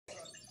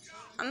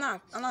I'm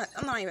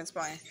not even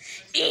spying.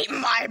 Eat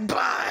my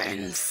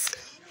buns!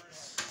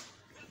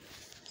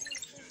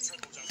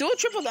 Do a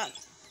triple dunk.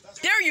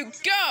 There you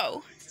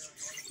go!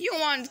 You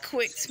want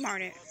quick,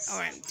 smart it.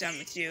 Alright, I'm done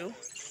with you.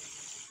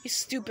 You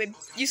stupid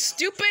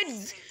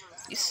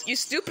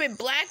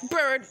black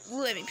bird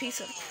living piece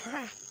of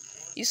crap.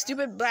 You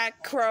stupid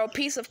black crow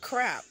piece of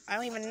crap. I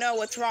don't even know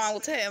what's wrong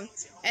with him.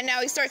 And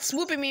now he starts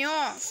swooping me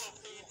off.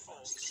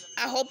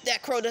 I hope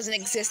that crow doesn't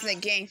exist in the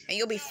game, and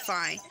you'll be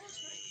fine.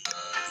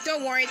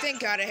 Don't worry, thank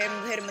God I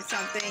hit him with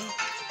something.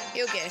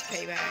 He'll get his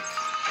payback.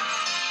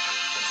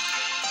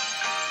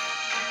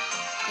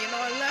 You know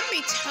what, let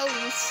me tell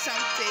you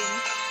something.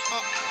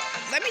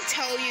 Let me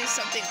tell you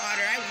something,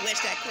 Otter. I wish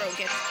that crow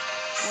gets...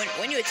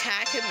 When you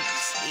attack him,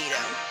 just eat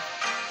him.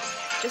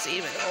 Just eat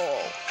him in the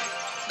hole.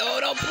 No,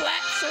 don't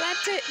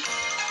select it.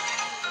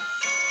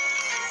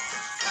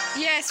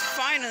 Yes,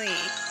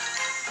 finally.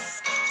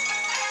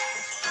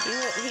 He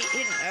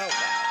didn't know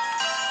that.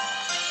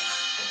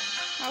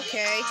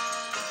 Okay.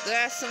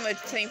 That's some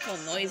painful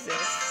noises.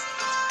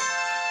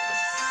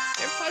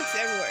 There are bugs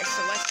everywhere,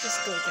 so let's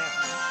just go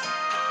down.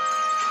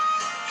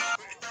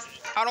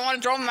 I don't want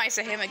to drone mice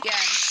at him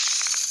again.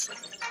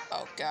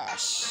 Oh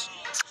gosh.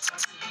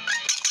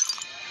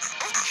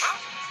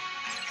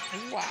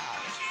 Wow.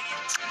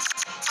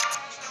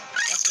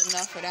 That's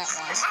enough for that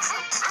one.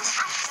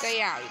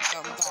 Stay out, you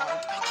dumb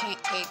dog. I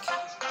can't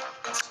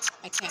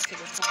take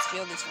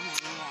responsibility for him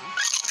anymore.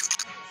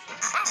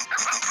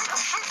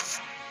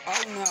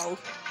 Oh no.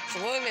 It's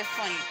a little bit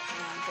funny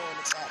when I'm bored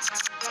with that.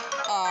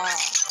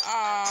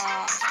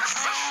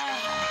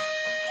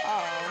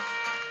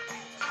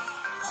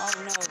 Oh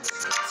no, this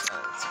is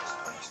so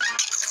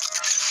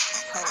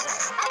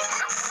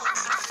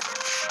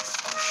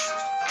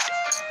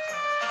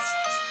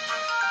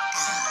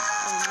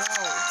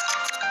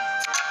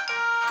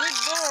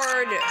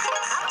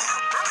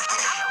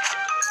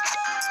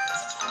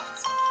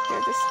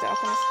They're just stuck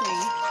on the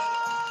screen.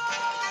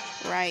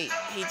 Right,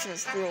 he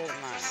just threw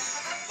mine.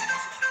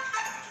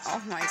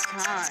 Oh my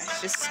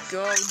gosh, just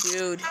go,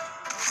 dude.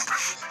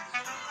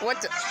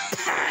 What the?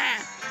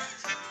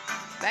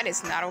 That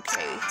is not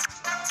okay.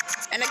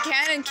 And the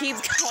cannon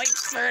keeps going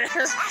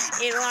further.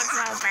 It looks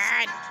so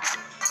bad.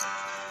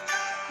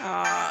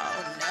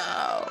 Oh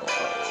no.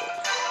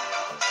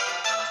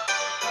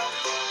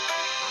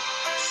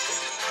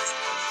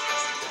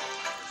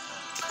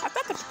 I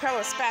thought the propeller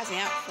was spazzing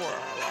out for a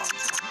long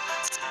time.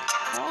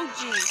 Oh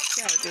geez,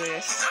 gotta do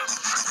this.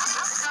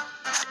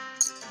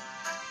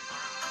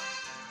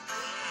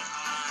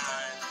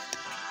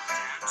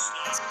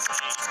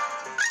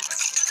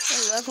 The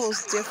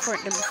level's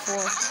different than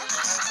before.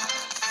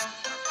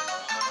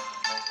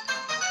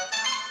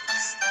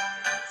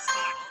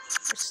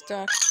 We're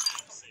stuck.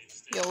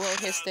 Yo, will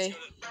his day.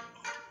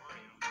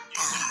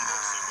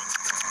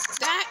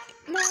 That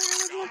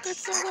Mario looked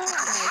so good.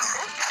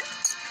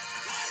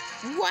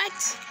 What?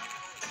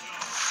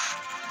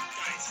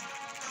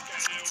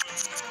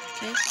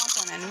 Can you stomp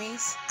on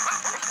enemies?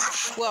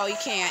 Well, you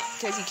can't,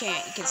 because you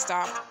can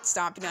stop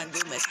stomping on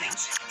Goombas now.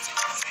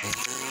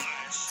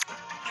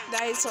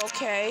 That is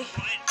okay.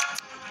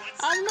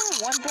 I remember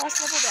one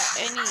boss level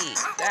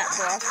that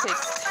boss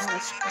takes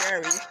damage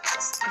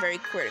very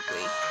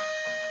critically.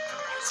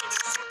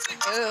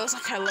 It looks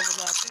like I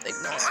leveled up.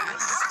 Ignore that.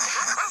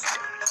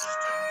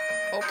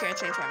 Okay, I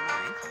changed my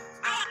mind.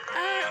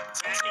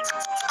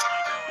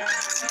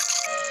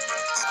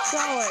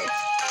 Sorry.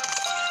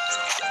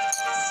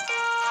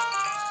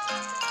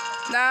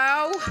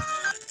 No.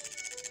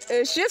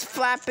 It's just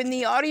flapping.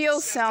 The audio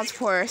sounds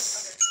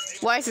worse.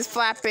 Why is it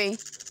flapping?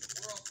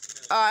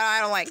 Oh, I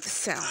don't like the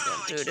sound.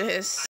 Don't do this.